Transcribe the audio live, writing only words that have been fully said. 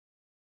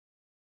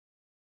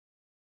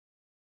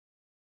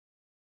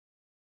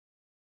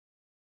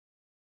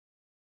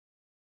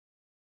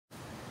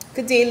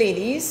Good day,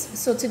 ladies.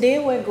 So today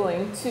we're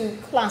going to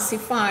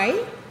classify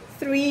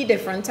 3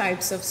 different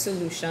types of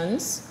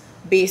solutions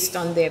based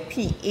on their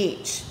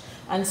pH.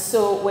 And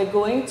so we're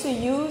going to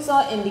use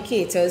our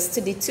indicators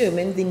to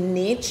determine the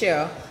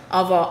nature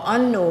of our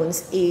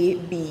unknowns A,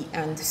 B,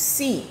 and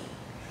C.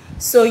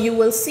 So you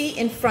will see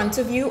in front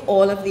of you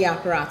all of the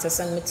apparatus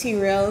and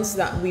materials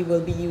that we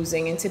will be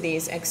using in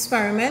today's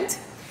experiment.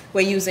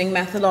 We're using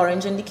methyl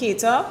orange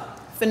indicator,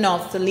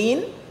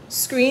 phenolphthalein,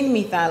 screen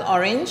methyl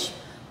orange,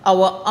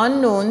 our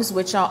unknowns,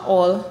 which are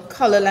all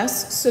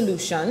colorless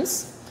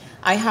solutions.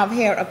 I have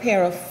here a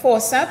pair of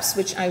forceps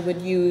which I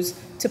would use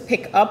to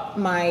pick up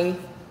my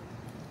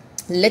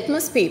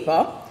litmus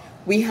paper.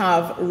 We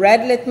have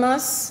red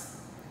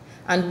litmus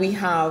and we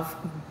have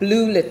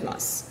blue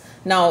litmus.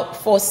 Now,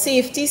 for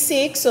safety's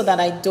sake, so that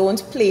I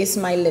don't place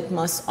my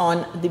litmus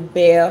on the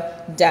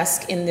bare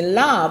desk in the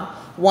lab,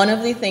 one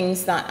of the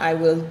things that I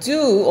will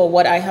do, or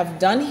what I have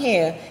done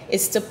here,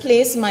 is to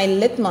place my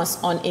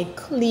litmus on a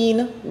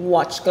clean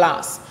watch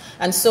glass.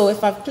 And so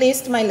if I've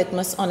placed my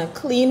litmus on a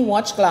clean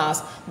watch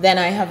glass, then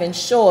I have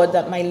ensured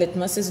that my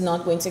litmus is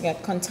not going to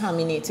get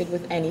contaminated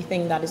with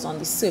anything that is on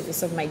the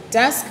surface of my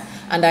desk.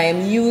 And I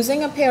am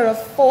using a pair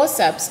of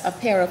forceps, a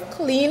pair of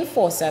clean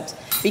forceps,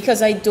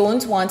 because I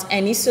don't want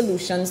any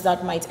solutions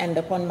that might end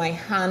up on my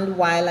hand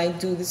while I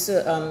do this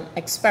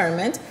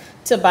experiment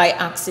to by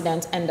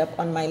accident end up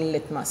on my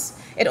litmus.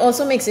 It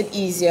also makes it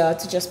easier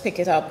to just pick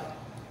it up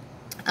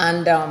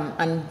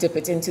and dip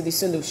it into the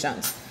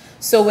solutions.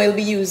 So we'll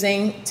be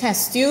using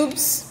test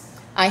tubes.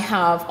 I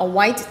have a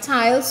white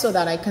tile so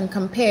that I can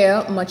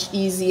compare much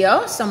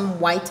easier, some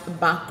white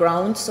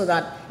background so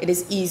that it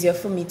is easier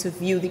for me to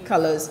view the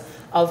colors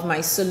of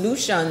my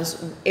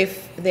solutions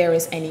if there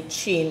is any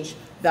change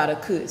that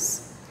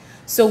occurs.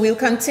 So we'll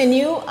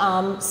continue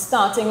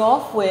starting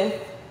off with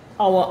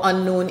our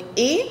unknown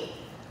A,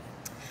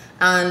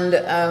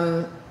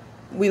 and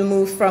we'll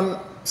move from,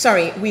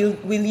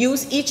 we'll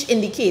use each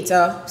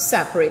indicator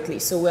separately.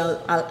 So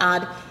I'll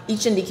add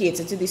each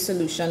indicator to the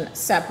solution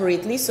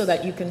separately so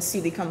that you can see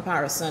the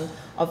comparison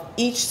of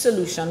each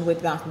solution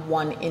with that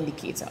one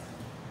indicator.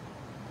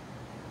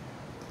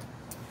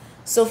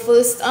 So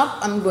first up,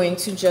 I'm going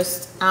to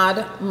just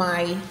add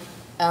my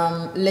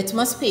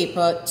litmus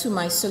paper to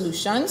my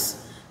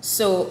solutions.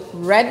 So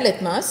red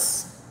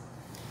litmus,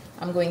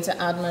 I'm going to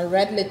add my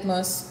red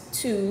litmus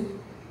to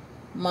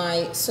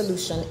my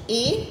solution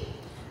A,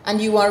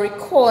 and you are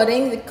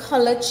recording the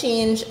color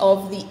change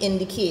of the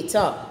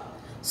indicator.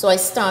 So I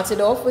started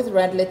off with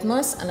red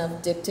litmus and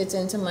I've dipped it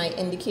into my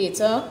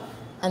indicator,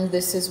 and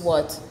this is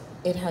what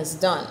it has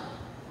done.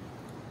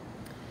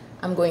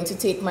 I'm going to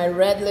take my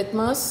red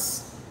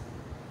litmus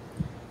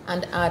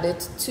and add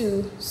it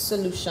to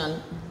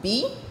solution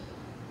B.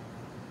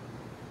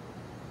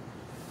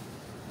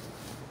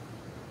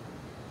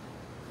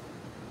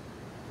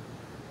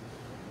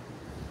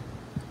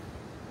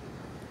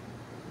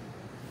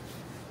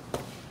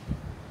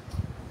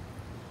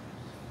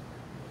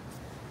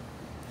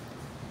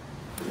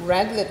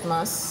 Red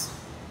litmus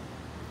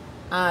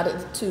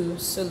added to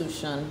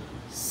solution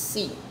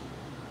C.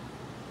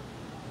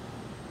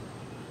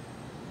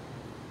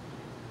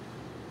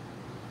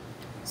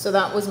 So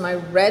that was my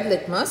red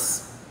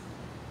litmus.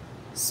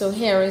 So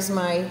here is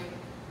my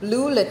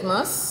blue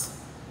litmus,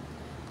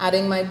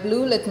 adding my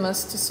blue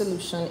litmus to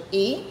solution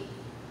A.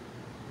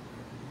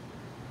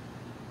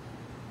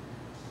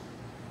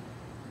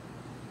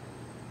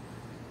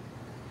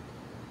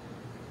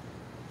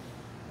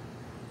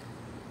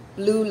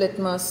 Blue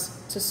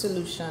litmus to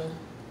solution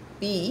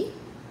B.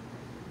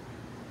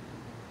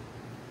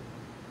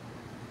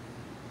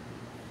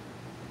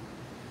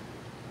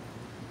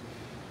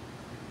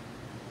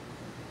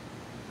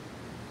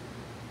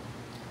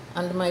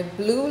 And my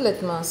blue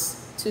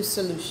litmus to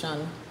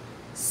solution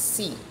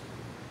C.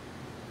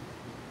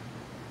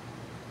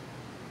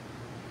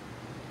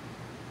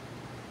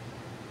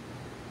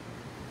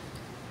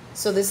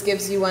 So this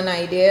gives you an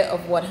idea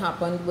of what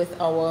happened with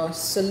our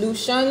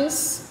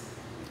solutions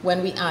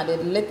when we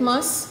added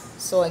litmus.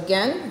 So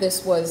again,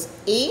 this was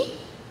A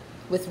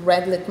with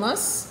red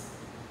litmus.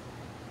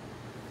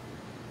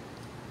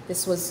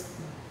 This was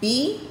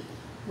B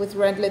with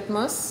red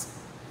litmus.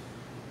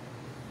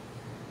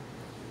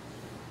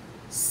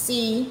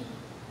 C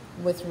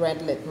with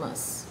red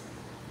litmus.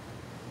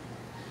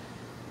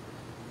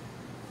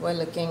 We're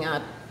looking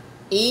at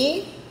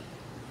A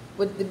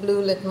with the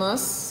blue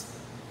litmus,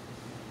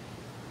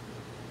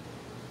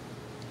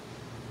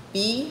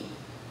 B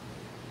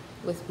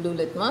with blue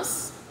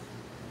litmus,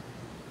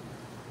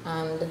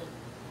 and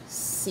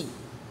C.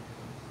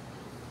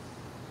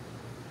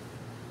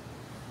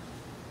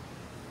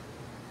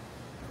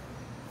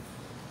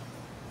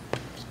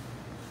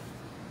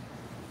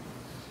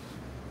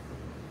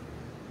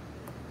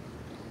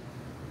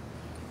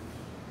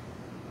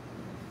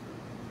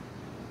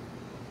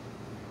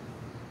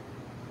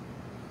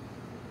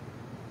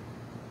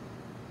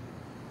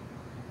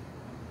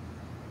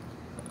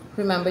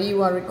 Remember,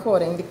 you are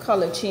recording the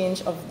color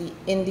change of the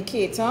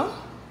indicator.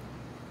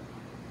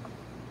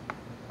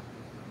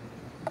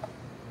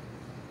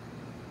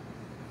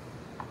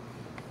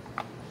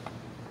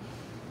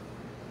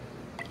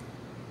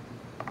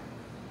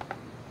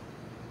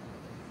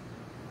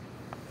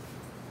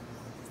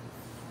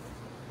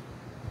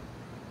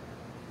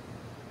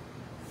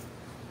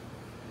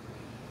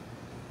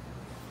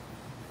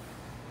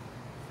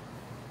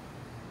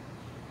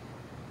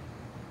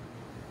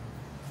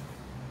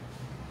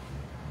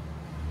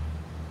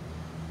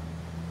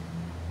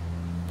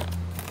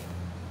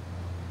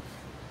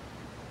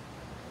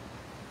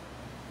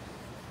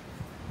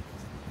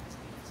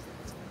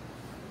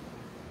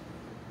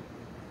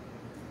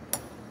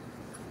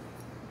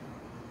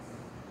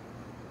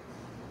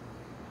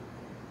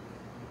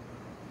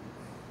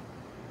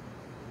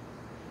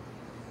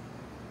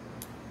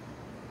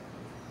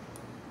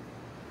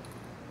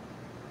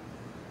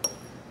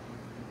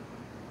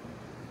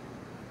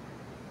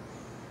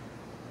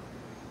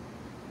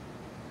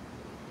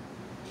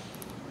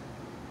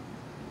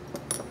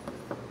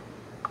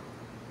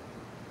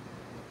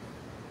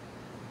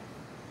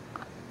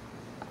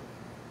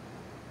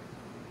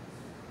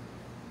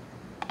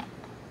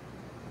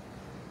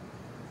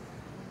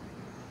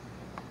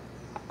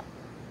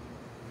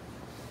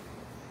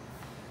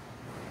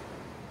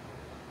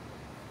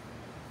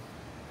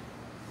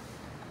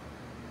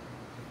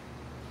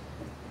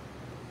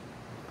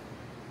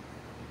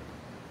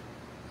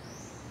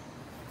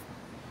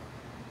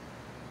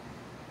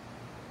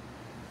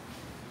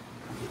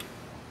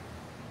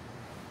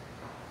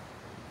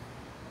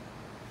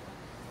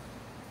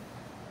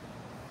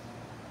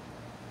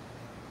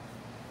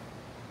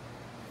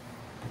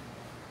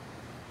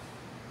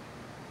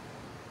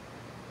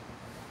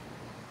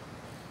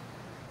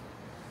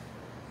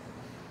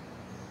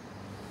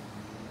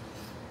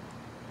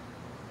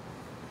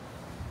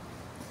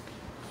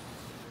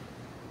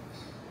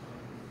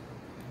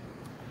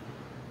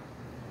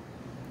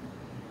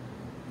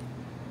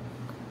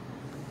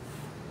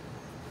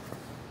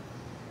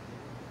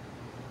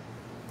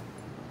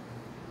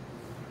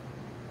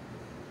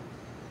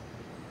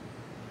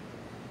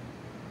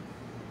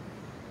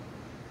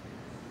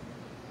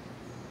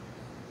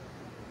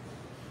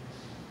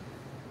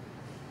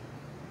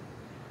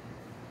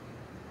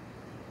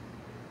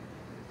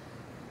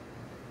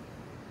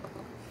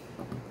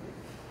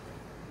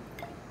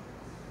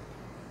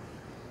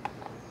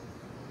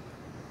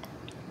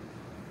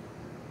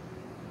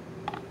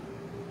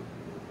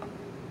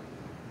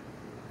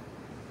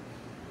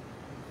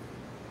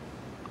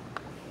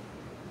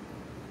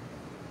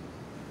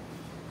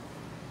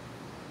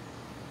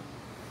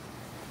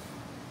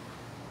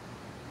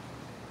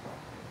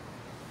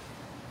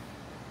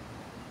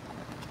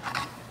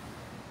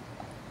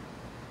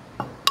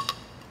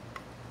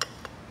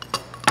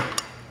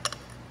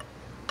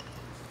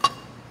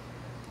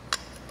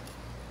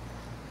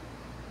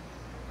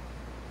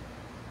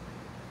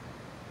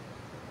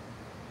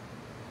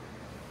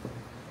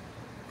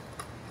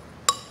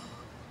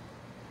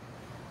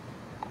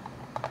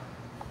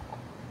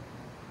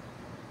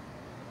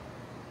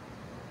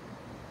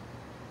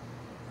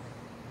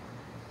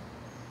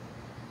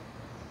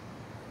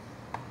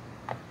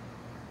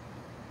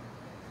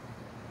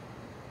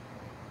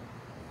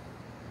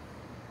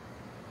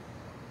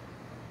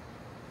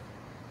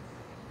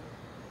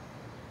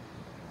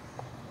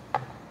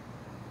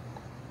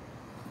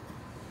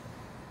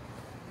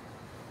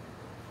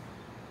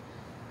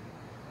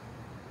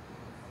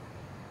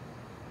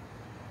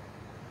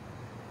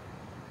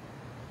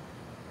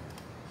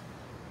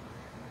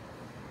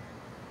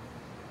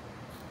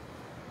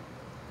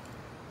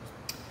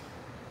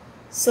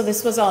 So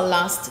this was our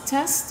last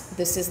test.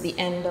 This is the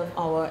end of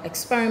our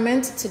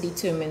experiment to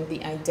determine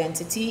the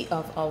identity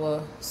of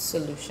our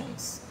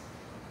solutions.